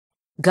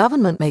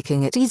Government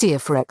making it easier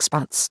for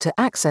expats to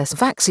access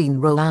vaccine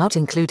rollout,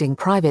 including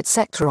private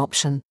sector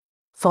option.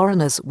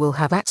 Foreigners will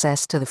have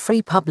access to the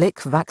free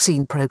public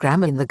vaccine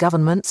program in the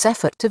government's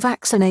effort to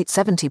vaccinate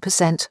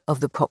 70%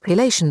 of the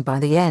population by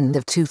the end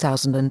of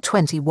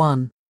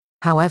 2021.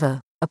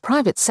 However, a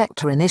private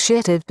sector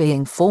initiative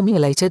being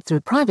formulated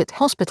through private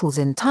hospitals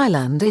in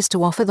Thailand is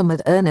to offer the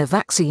Moderna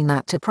vaccine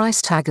at a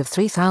price tag of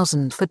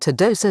 3,000 for 2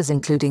 doses,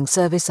 including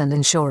service and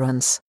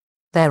insurance.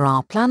 There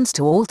are plans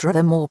to alter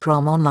the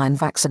Morprom online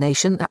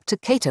vaccination app to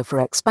cater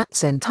for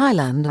expats in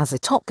Thailand, as a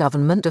top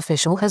government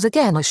official has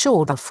again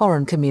assured the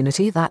foreign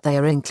community that they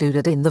are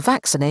included in the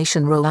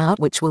vaccination rollout,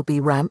 which will be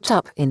ramped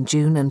up in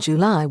June and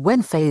July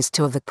when phase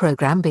 2 of the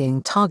program,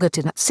 being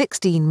targeted at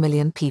 16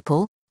 million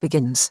people,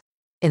 begins.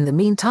 In the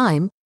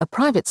meantime, a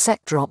private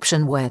sector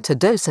option where 2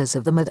 doses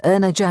of the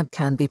Moderna jab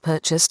can be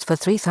purchased for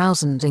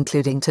 3,000,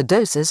 including 2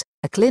 doses,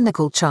 a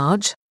clinical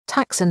charge,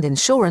 tax and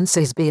insurance,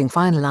 is being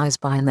finalized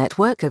by a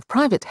network of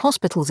private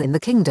hospitals in the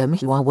kingdom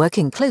who are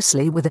working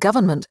closely with the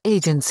government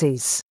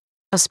agencies.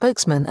 A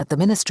spokesman at the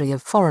Ministry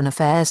of Foreign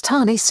Affairs,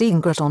 Thani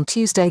Singrat, on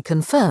Tuesday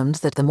confirmed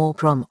that the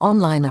Morprom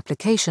online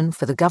application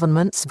for the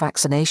government's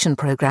vaccination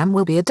program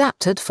will be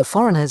adapted for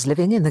foreigners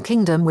living in the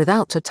kingdom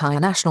without a Thai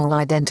national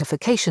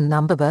identification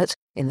number, but,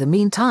 in the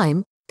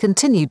meantime,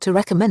 continued to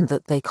recommend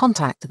that they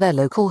contact their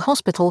local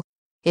hospital.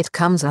 It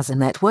comes as a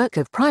network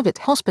of private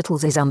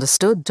hospitals is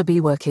understood to be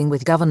working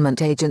with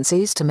government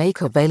agencies to make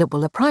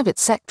available a private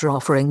sector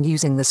offering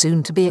using the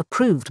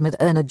soon-to-be-approved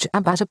Moderna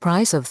jab at a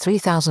price of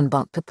 3,000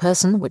 baht per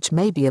person, which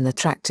may be an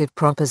attractive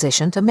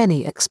proposition to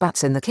many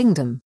expats in the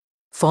kingdom.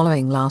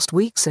 Following last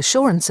week's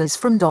assurances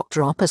from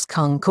Dr. Opus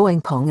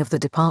Kongkoingpong of the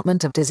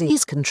Department of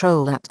Disease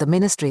Control at the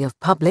Ministry of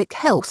Public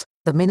Health,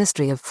 the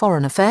Ministry of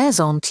Foreign Affairs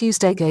on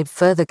Tuesday gave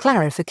further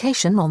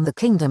clarification on the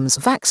kingdom's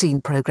vaccine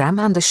program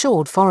and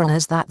assured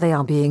foreigners that they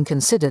are being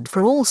considered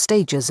for all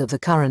stages of the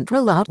current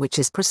rollout, which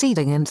is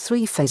proceeding in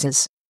 3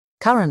 phases.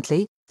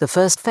 Currently, the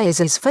first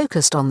phase is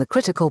focused on the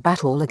critical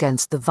battle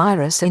against the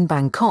virus in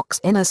Bangkok's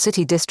inner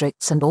city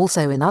districts and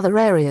also in other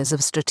areas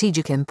of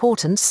strategic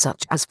importance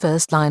such as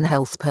first-line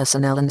health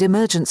personnel and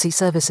emergency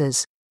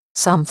services.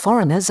 Some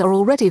foreigners are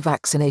already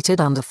vaccinated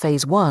under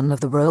Phase 1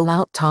 of the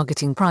rollout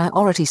targeting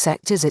priority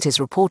sectors. It is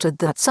reported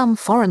that some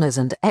foreigners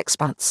and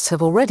expats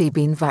have already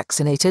been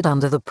vaccinated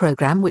under the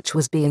program, which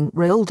was being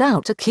rolled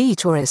out to key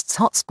tourist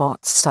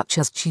hotspots such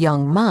as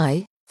Chiang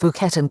Mai,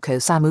 Phuket and Koh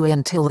Samui,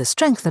 until the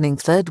strengthening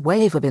 3rd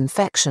wave of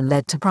infection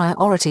led to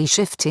priority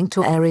shifting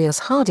to areas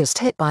hardest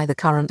hit by the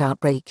current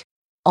outbreak.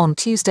 On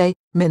Tuesday,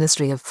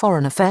 Ministry of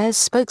Foreign Affairs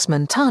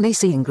spokesman Thani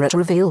Singrat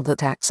revealed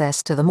that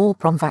access to the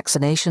Morprom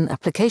vaccination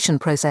application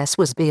process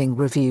was being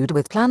reviewed,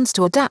 with plans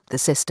to adapt the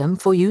system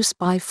for use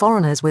by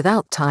foreigners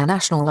without Thai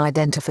national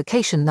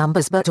identification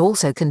numbers, but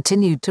also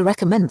continued to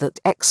recommend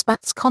that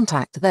expats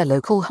contact their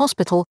local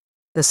hospital.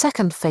 The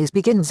second phase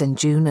begins in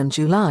June and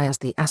July as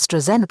the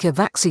AstraZeneca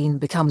vaccine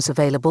becomes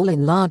available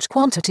in large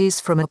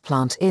quantities from a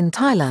plant in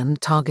Thailand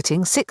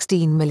targeting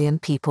 16 million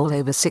people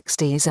over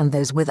 60s and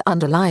those with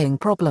underlying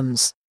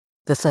problems.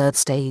 The third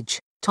stage,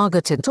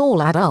 targeted at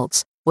all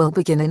adults, will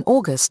begin in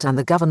August, and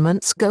the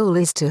government's goal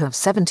is to have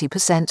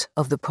 70%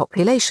 of the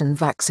population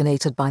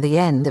vaccinated by the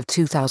end of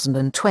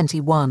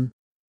 2021.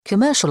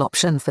 Commercial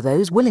option for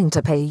those willing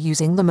to pay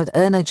using the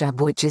Moderna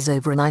jab, which is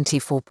over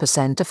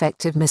 94%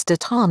 effective. Mr.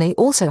 Thani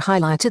also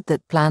highlighted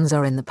that plans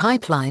are in the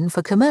pipeline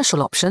for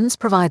commercial options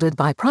provided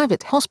by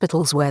private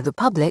hospitals where the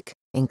public,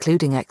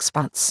 including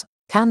expats,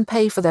 can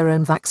pay for their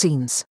own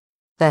vaccines.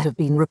 There have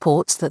been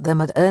reports that the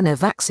Moderna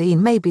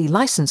vaccine may be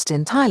licensed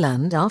in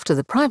Thailand after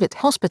the Private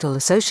Hospital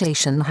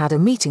Association had a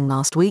meeting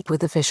last week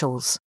with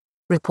officials.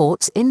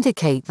 Reports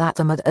indicate that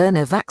the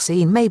Moderna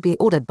vaccine may be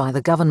ordered by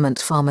the government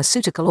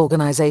pharmaceutical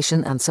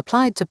organization and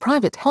supplied to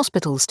private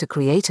hospitals to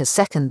create a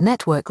second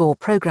network or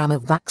program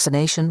of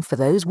vaccination for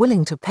those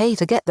willing to pay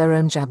to get their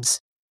own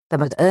jabs. The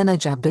Moderna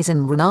jab is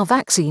an mRNA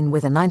vaccine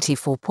with a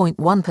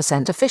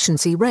 94.1%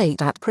 efficiency rate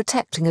at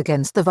protecting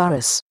against the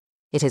virus.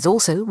 It is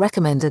also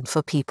recommended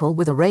for people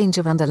with a range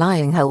of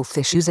underlying health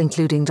issues,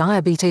 including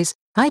diabetes,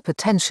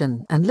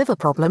 hypertension and liver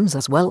problems,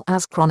 as well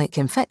as chronic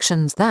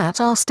infections that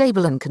are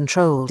stable and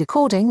controlled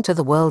according to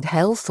the World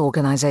Health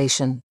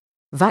Organization.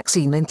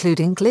 Vaccine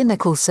including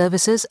clinical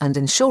services and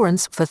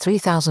insurance for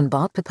 3,000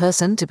 baht per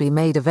person to be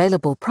made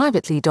available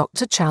privately.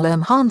 Dr.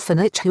 Chalerm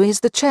Hanfanich, who is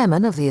the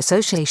chairman of the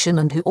association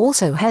and who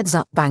also heads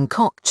up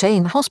Bangkok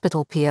Chain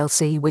Hospital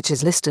PLC, which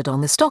is listed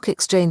on the Stock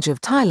Exchange of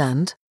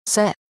Thailand,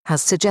 said,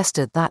 has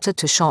suggested that a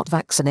 2-shot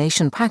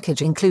vaccination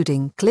package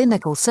including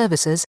clinical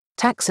services,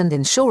 tax and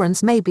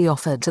insurance may be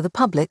offered to the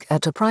public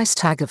at a price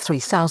tag of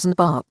 3,000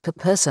 baht per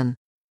person.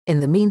 In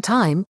the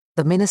meantime,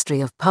 the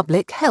Ministry of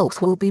Public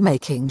Health will be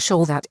making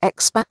sure that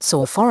expats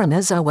or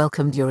foreigners are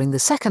welcome during the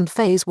second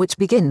phase, which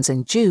begins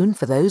in June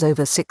for those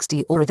over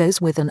 60 or those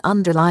with an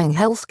underlying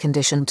health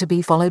condition, to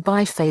be followed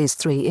by Phase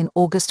 3 in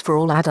August for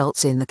all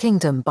adults in the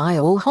kingdom by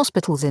all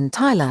hospitals in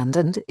Thailand,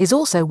 and is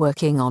also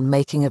working on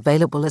making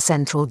available a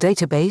central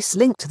database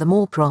linked to the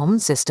Morprom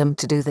system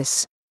to do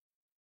this.